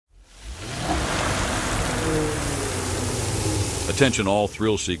Attention all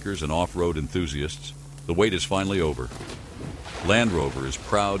thrill seekers and off-road enthusiasts, the wait is finally over. Land Rover is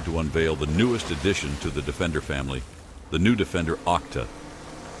proud to unveil the newest addition to the Defender family, the new Defender OCTA.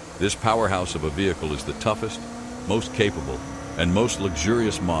 This powerhouse of a vehicle is the toughest, most capable, and most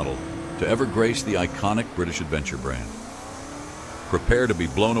luxurious model to ever grace the iconic British adventure brand. Prepare to be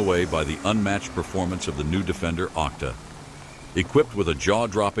blown away by the unmatched performance of the new Defender OCTA. Equipped with a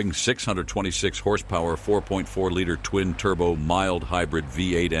jaw-dropping 626 horsepower 4.4-liter twin-turbo mild hybrid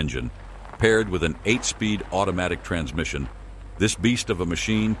V8 engine, paired with an 8-speed automatic transmission, this beast of a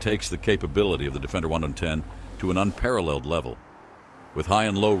machine takes the capability of the Defender 110 to an unparalleled level. With high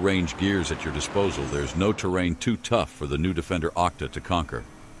and low range gears at your disposal, there's no terrain too tough for the new Defender OCTA to conquer.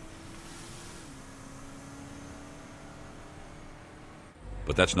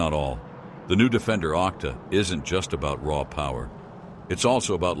 But that's not all. The new Defender OCTA isn't just about raw power. It's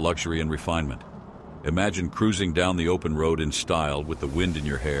also about luxury and refinement. Imagine cruising down the open road in style with the wind in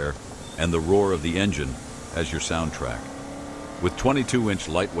your hair and the roar of the engine as your soundtrack. With 22-inch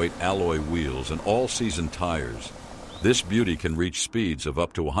lightweight alloy wheels and all-season tires, this beauty can reach speeds of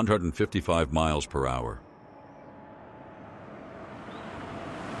up to 155 miles per hour.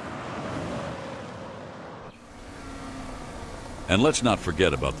 And let's not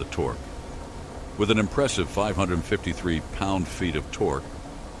forget about the torque. With an impressive 553 pound-feet of torque,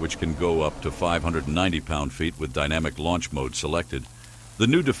 which can go up to 590 pound-feet with dynamic launch mode selected, the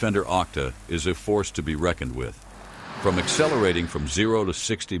new Defender OCTA is a force to be reckoned with. From accelerating from 0 to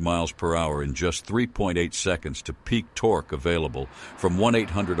 60 miles per hour in just 3.8 seconds to peak torque available from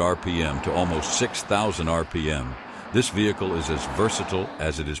 1,800 RPM to almost 6,000 RPM, this vehicle is as versatile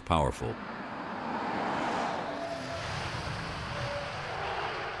as it is powerful.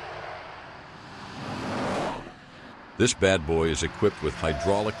 This bad boy is equipped with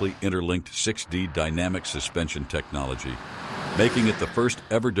hydraulically interlinked 6D dynamic suspension technology, making it the first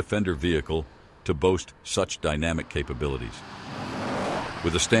ever Defender vehicle to boast such dynamic capabilities.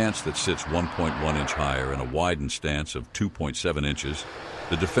 With a stance that sits 1.1 inch higher and a widened stance of 2.7 inches,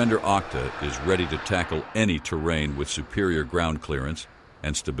 the Defender OCTA is ready to tackle any terrain with superior ground clearance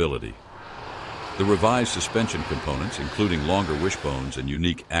and stability. The revised suspension components, including longer wishbones and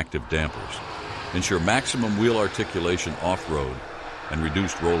unique active dampers, ensure maximum wheel articulation off-road and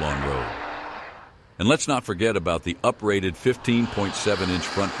reduced roll-on road. And let's not forget about the uprated 15.7-inch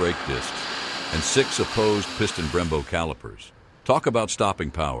front brake discs and 6 opposed piston Brembo calipers. Talk about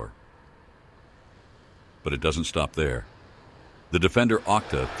stopping power. But it doesn't stop there. The Defender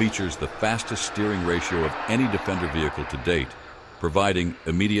OCTA features the fastest steering ratio of any Defender vehicle to date, providing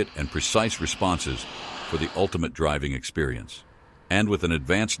immediate and precise responses for the ultimate driving experience. And with an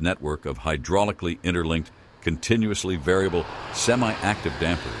advanced network of hydraulically interlinked, continuously variable, semi-active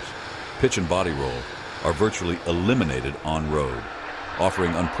dampers, pitch and body roll are virtually eliminated on road,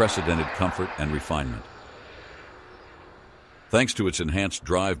 offering unprecedented comfort and refinement. Thanks to its enhanced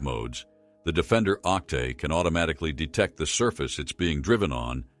drive modes, the Defender OCTA can automatically detect the surface it's being driven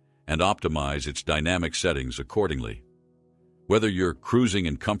on and optimize its dynamic settings accordingly. Whether you're cruising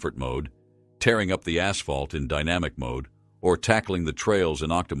in comfort mode, tearing up the asphalt in dynamic mode, or tackling the trails in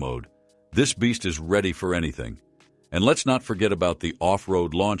OCTA mode, this beast is ready for anything. And let's not forget about the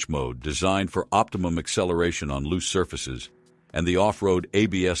off-road launch mode designed for optimum acceleration on loose surfaces and the off-road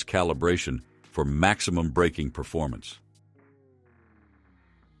ABS calibration for maximum braking performance.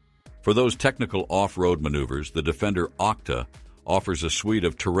 For those technical off-road maneuvers, the Defender OCTA offers a suite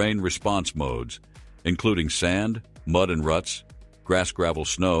of terrain response modes, including sand, mud and ruts, grass, gravel,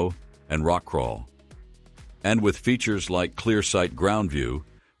 snow, and rock crawl. And with features like Clear Sight Ground View,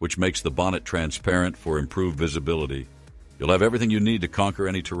 which makes the bonnet transparent for improved visibility, you'll have everything you need to conquer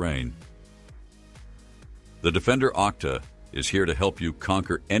any terrain. The Defender OCTA is here to help you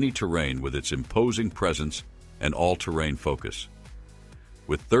conquer any terrain with its imposing presence and all-terrain focus.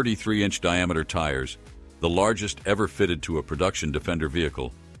 With 33-inch diameter tires, the largest ever fitted to a production Defender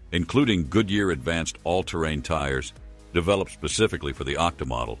vehicle, including Goodyear Advanced all-terrain tires developed specifically for the OCTA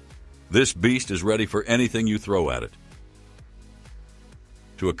model, this beast is ready for anything you throw at it.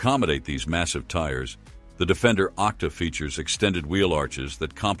 To accommodate these massive tires, the Defender OCTA features extended wheel arches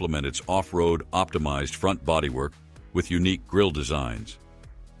that complement its off-road optimized front bodywork with unique grille designs.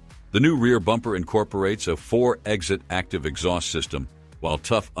 The new rear bumper incorporates a 4-exit active exhaust system, while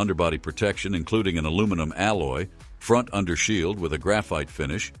tough underbody protection, including an aluminum alloy, front undershield with a graphite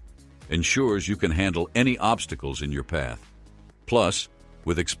finish, ensures you can handle any obstacles in your path. Plus,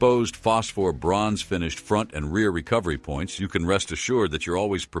 with exposed phosphor bronze-finished front and rear recovery points, you can rest assured that you're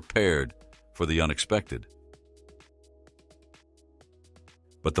always prepared for the unexpected.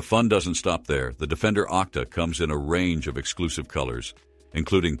 But the fun doesn't stop there. The Defender OCTA comes in a range of exclusive colors,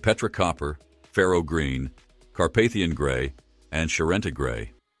 including Petra Copper, Pharaoh Green, Carpathian Gray, and Charenta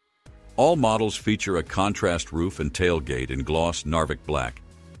Gray. All models feature a contrast roof and tailgate in gloss Narvik Black,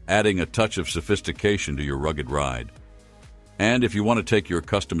 adding a touch of sophistication to your rugged ride. And if you want to take your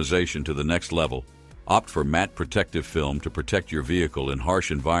customization to the next level, opt for matte protective film to protect your vehicle in harsh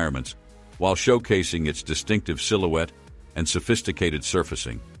environments while showcasing its distinctive silhouette and sophisticated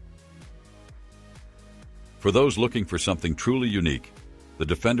surfacing. For those looking for something truly unique, the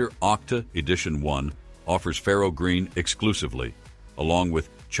Defender OCTA Edition 1 offers Pharaoh Green exclusively, along with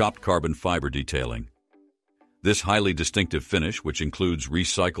chopped carbon fiber detailing. This highly distinctive finish, which includes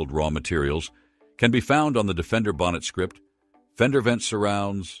recycled raw materials, can be found on the Defender bonnet script, fender vent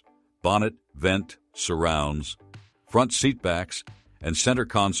surrounds, bonnet vent surrounds, front seat backs, and center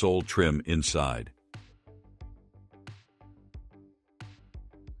console trim inside.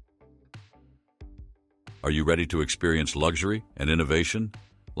 Are you ready to experience luxury and innovation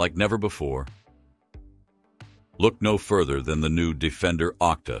like never before? Look no further than the new Defender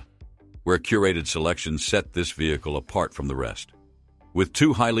OCTA, where curated selections set this vehicle apart from the rest. With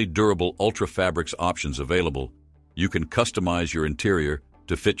two highly durable Ultra Fabrics options available, you can customize your interior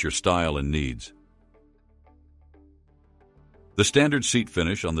to fit your style and needs. The standard seat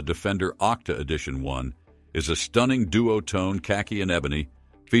finish on the Defender OCTA Edition 1 is a stunning duotone khaki and ebony,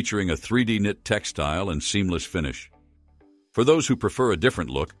 featuring a 3D knit textile and seamless finish. For those who prefer a different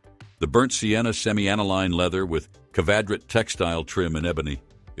look, the burnt sienna semi-aniline leather with Cavadrit textile trim in ebony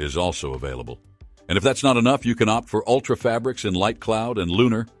is also available. And if that's not enough, you can opt for Ultra Fabrics in light cloud and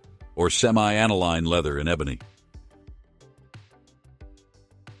lunar, or semi-aniline leather in ebony.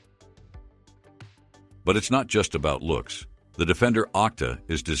 But it's not just about looks. The Defender OCTA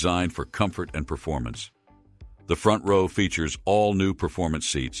is designed for comfort and performance. The front row features all new performance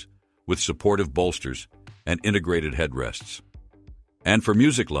seats with supportive bolsters and integrated headrests. And for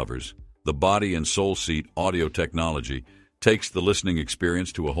music lovers, the body and soul seat audio technology takes the listening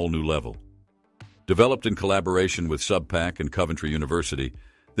experience to a whole new level. Developed in collaboration with Subpac and Coventry University,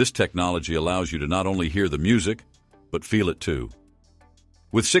 this technology allows you to not only hear the music, but feel it too.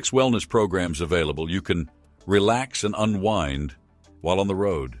 With 6 wellness programs available, you can relax and unwind while on the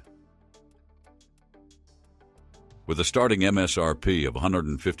road. With a starting MSRP of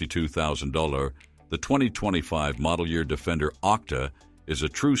 $152,000, the 2025 model year Defender OCTA is a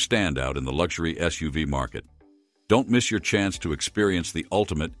true standout in the luxury SUV market. Don't miss your chance to experience the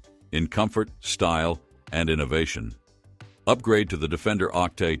ultimate in comfort, style, and innovation. Upgrade to the Defender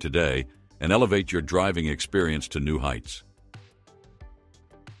OCTA today and elevate your driving experience to new heights.